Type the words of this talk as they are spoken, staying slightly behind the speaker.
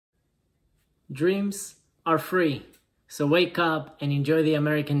Dreams are free, so wake up and enjoy the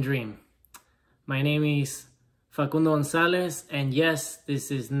American dream. My name is Facundo Gonzalez, and yes,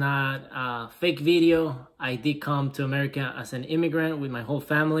 this is not a fake video. I did come to America as an immigrant with my whole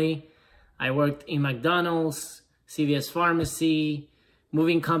family. I worked in McDonald's, CVS Pharmacy,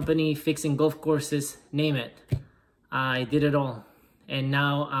 moving company, fixing golf courses, name it. I did it all. And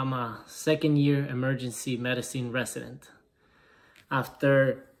now I'm a second-year emergency medicine resident.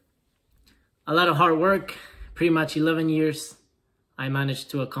 After a lot of hard work, pretty much 11 years, I managed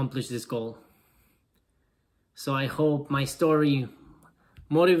to accomplish this goal. So I hope my story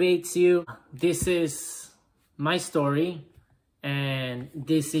motivates you. This is my story, and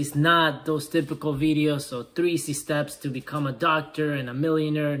this is not those typical videos, so 3 easy steps to become a doctor and a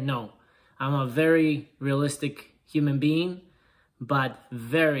millionaire. No, I'm a very realistic human being, but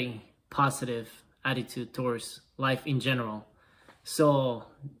very positive attitude towards life in general. So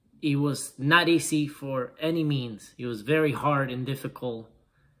it was not easy for any means. It was very hard and difficult,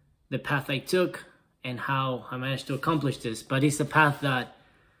 the path I took and how I managed to accomplish this. But it's a path that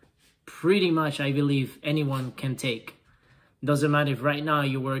pretty much I believe anyone can take. Doesn't matter if right now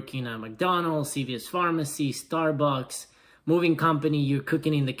you're working at McDonald's, CVS Pharmacy, Starbucks, moving company, you're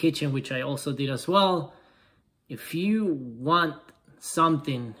cooking in the kitchen, which I also did as well. If you want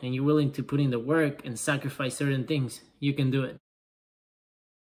something and you're willing to put in the work and sacrifice certain things, you can do it.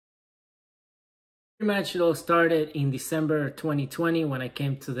 Pretty much it all started in December 2020 when I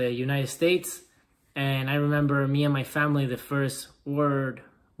came to the United States. And I remember me and my family, the first word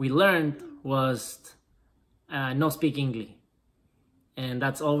we learned was no speak English. And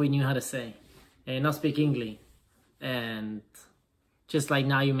that's all we knew how to say. No speak English. And just like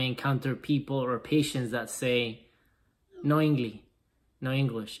now you may encounter people or patients that say no English, no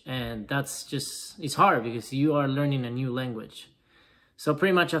English. And that's just, it's hard because you are learning a new language. So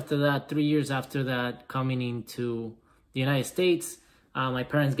pretty much after that, 3 years after that, coming into the United States, my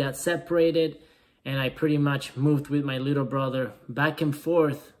parents got separated, and I pretty much moved with my little brother back and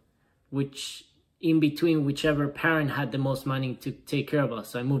forth, which in between whichever parent had the most money to take care of us.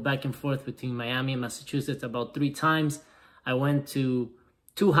 So I moved back and forth between Miami and Massachusetts about 3 times. I went to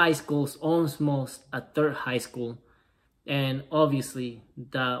 2 high schools, almost a 3rd high school. And obviously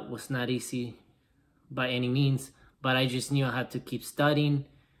that was not easy by any means. But I just knew I had to keep studying.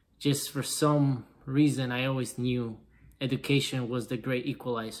 Just for some reason, I always knew education was the great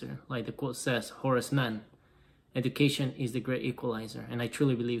equalizer. Like the quote says, Horace Mann, education is the great equalizer. And I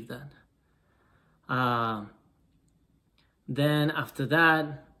truly believe that. Then after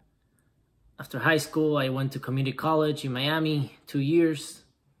that, after high school, I went to community college in Miami, 2 years.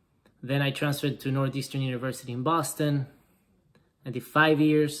 Then I transferred to Northeastern University in Boston. I did 5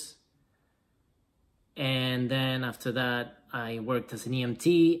 years. And then after that, I worked as an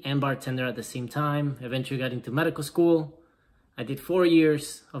EMT and bartender at the same time. Eventually got into medical school. I did 4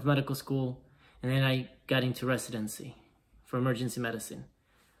 years of medical school. And then I got into residency for emergency medicine.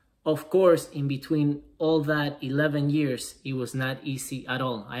 Of course, in between all that 11 years, it was not easy at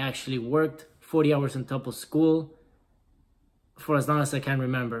all. I actually worked 40 hours on top of school for as long as I can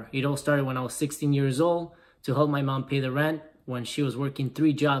remember. It all started when I was 16 years old to help my mom pay the rent when she was working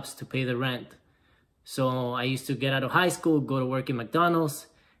 3 jobs to pay the rent. So I used to get out of high school, go to work in McDonald's,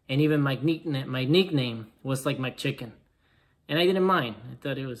 and even my nickname was like McChicken. And I didn't mind. I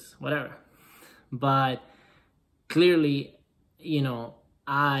thought it was whatever. But clearly, you know,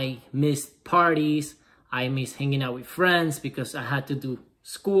 I missed parties. I missed hanging out with friends because I had to do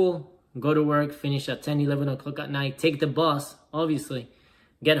school, go to work, finish at 10, 11 o'clock at night, take the bus, obviously,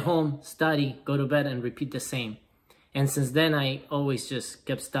 get home, study, go to bed, and repeat the same. And since then, I always just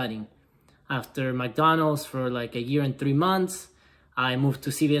kept studying. After McDonald's for like 1 year and 3 months, I moved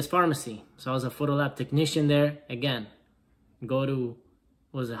to CVS Pharmacy. So I was a photo lab technician there. Again,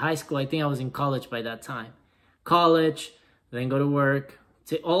 was it high school? I think I was in college by that time. College, then go to work,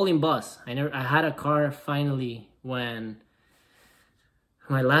 all in bus. I had a car finally when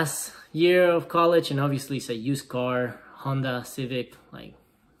my last year of college, and obviously it's a used car, Honda Civic, like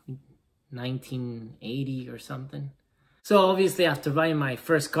 1980 or something. So obviously after buying my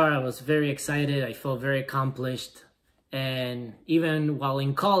first car, I was very excited. I felt very accomplished. And even while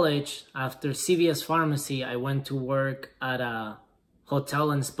in college, after CVS Pharmacy, I went to work at a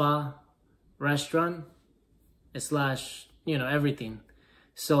hotel and spa restaurant slash, you know, everything.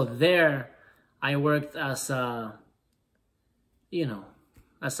 So there I worked as a, you know,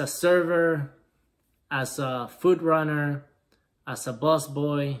 as a server, as a food runner, as a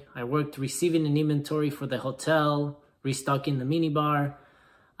busboy. I worked receiving an inventory for the hotel, restocking the minibar.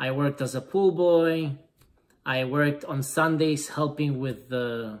 I worked as a pool boy. I worked on Sundays helping with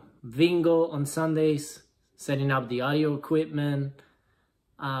the Vingo on Sundays, setting up the audio equipment.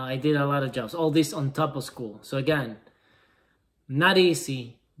 I did a lot of jobs, all this on top of school. So again, not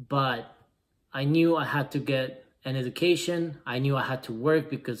easy, but I knew I had to get an education. I knew I had to work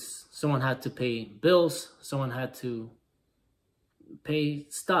because someone had to pay bills, someone had to pay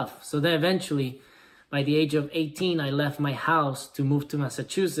stuff. So then eventually, by the age of 18, I left my house to move to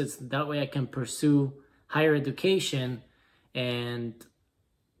Massachusetts. That way I can pursue higher education and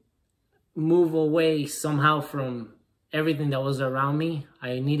move away somehow from everything that was around me.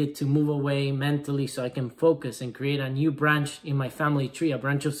 I needed to move away mentally so I can focus and create a new branch in my family tree, a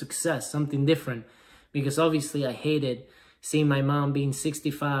branch of success, something different. Because obviously I hated seeing my mom being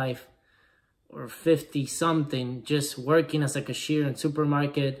 65 or 50 something, just working as a cashier in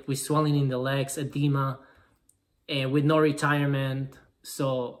supermarket with swelling in the legs, edema, and with no retirement.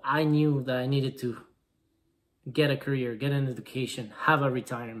 So I knew that I needed to get a career, get an education, have a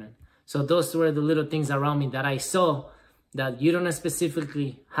retirement. So those were the little things around me that I saw that you don't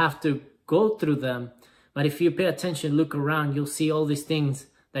specifically have to go through them. But if you pay attention, look around, you'll see all these things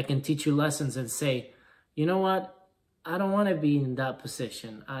that can teach you lessons and say, you know what? I don't want to be in that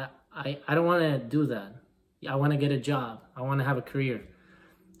position. I don't want to do that. I want to get a job. I want to have a career.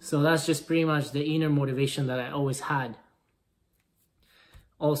 So that's just pretty much the inner motivation that I always had.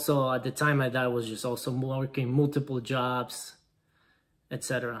 Also, at the time, my dad was just also working multiple jobs,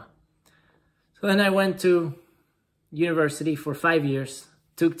 etc. So then I went to university for 5 years,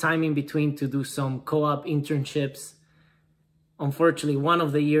 took time in between to do some co-op internships. Unfortunately, one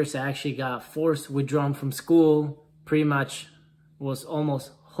of the years I actually got forced withdrawn from school, pretty much was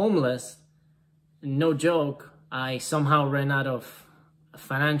almost homeless. No joke, I somehow ran out of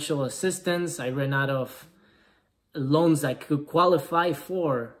financial assistance. I ran out of loans I could qualify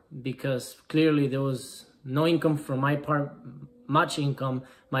for because clearly there was no income from my part, much income.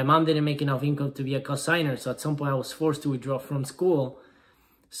 My mom didn't make enough income to be a cosigner, so at some point I was forced to withdraw from school.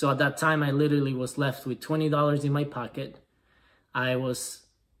 So at that time, I literally was left with $20 in my pocket. I was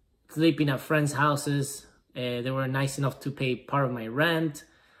sleeping at friends' houses. They were nice enough to pay part of my rent.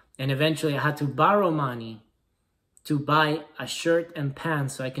 And eventually I had to borrow money to buy a shirt and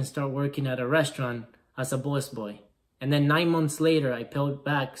pants so I can start working at a restaurant as a busboy. And then 9 months later, I paid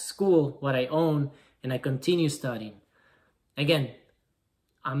back school, what I own, and I continue studying. Again,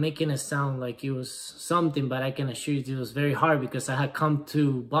 I'm making it sound like it was something, but I can assure you it was very hard because I had come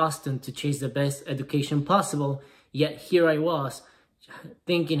to Boston to chase the best education possible. Yet here I was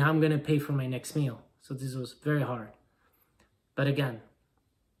thinking how I'm going to pay for my next meal. So this was very hard. But again,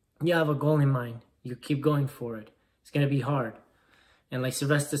 you have a goal in mind. You keep going for it. It's going to be hard. And like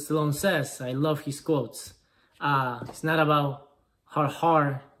Sylvester Stallone says, I love his quotes. It's not about how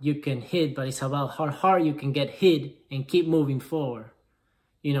hard you can hit, but it's about how hard you can get hit and keep moving forward.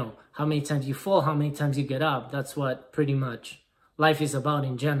 You know, how many times you fall, how many times you get up. That's what pretty much life is about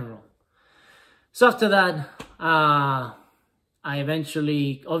in general. So after that, I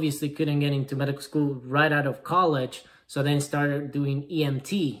eventually obviously couldn't get into medical school right out of college. So then started doing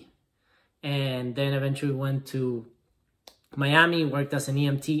EMT. And then eventually went to Miami, worked as an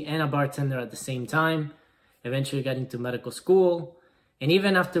EMT and a bartender at the same time. Eventually got into medical school. And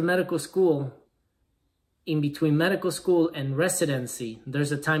even after medical school, in between medical school and residency,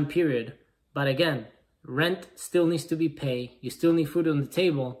 there's a time period. But again, rent still needs to be paid. You still need food on the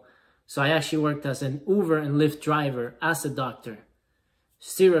table. So I actually worked as an Uber and Lyft driver as a doctor.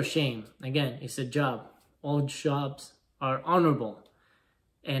 Zero shame. Again, it's a job. All jobs are honorable.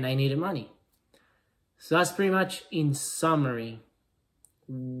 And I needed money. So that's pretty much in summary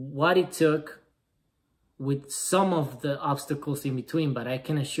what it took with some of the obstacles in between. But I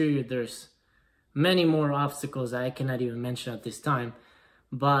can assure you there's many more obstacles that I cannot even mention at this time.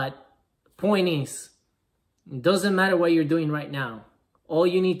 But point is, it doesn't matter what you're doing right now. All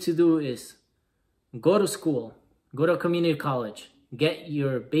you need to do is go to school, go to a community college, get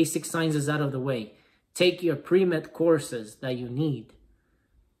your basic sciences out of the way, take your pre-med courses that you need,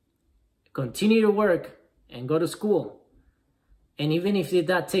 continue to work and go to school. And even if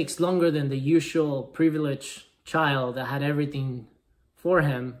that takes longer than the usual privileged child that had everything for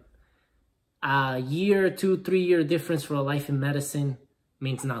him, a year, 2-3 year difference for a life in medicine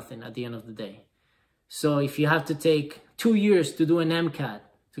means nothing at the end of the day. So if you have to take 2 years to do an MCAT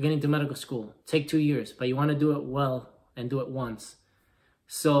to get into medical school, take 2 years, but you want to do it well and do it once.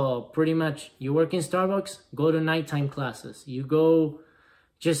 So pretty much you work in Starbucks, go to nighttime classes. You go,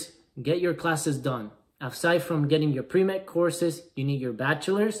 just get your classes done. Aside from getting your pre-med courses, you need your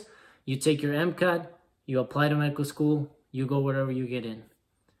bachelor's, you take your MCAT, you apply to medical school, you go wherever you get in.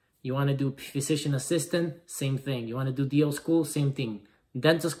 You want to do physician assistant, same thing. You want to do DO school, same thing.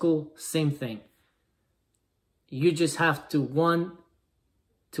 Dental school, same thing. You just have to want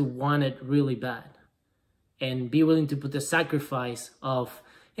it really bad and be willing to put the sacrifice of,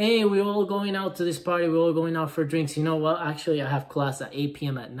 hey, we're all going out to this party, we're all going out for drinks. You know what? Actually, I have class at 8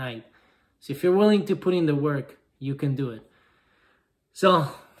 p.m. at night. So if you're willing to put in the work, you can do it. So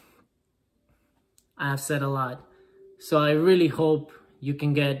I have said a lot. So I really hope you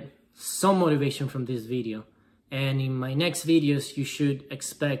can get some motivation from this video. And in my next videos, you should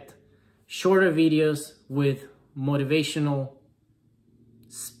expect shorter videos with motivational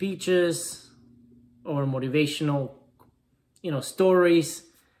speeches or motivational, stories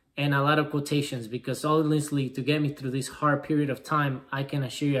and a lot of quotations, because honestly, to get me through this hard period of time, I can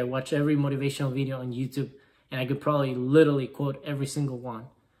assure you I watch every motivational video on YouTube and I could probably literally quote every single one.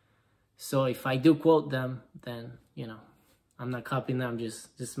 So if I do quote them, then, I'm not copying them,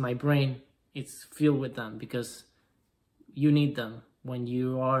 just my brain, it's filled with them because you need them when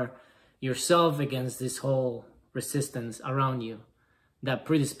you are yourself against this whole resistance around you that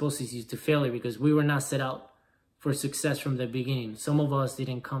predisposes you to failure, because we were not set out for success from the beginning. Some of us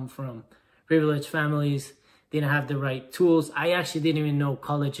didn't come from privileged families, didn't have the right tools. I actually didn't even know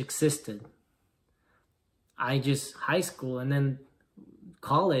college existed. High school and then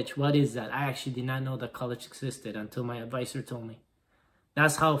college, what is that? I actually did not know that college existed until my advisor told me.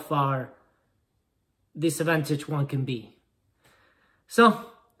 That's how far disadvantaged one can be. So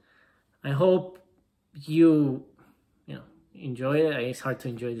I hope you enjoy it. It's hard to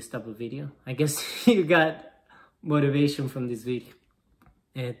enjoy this type of video. I guess you got motivation from this video.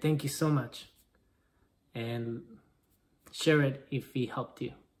 And thank you so much. And share it if it helped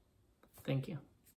you. Thank you.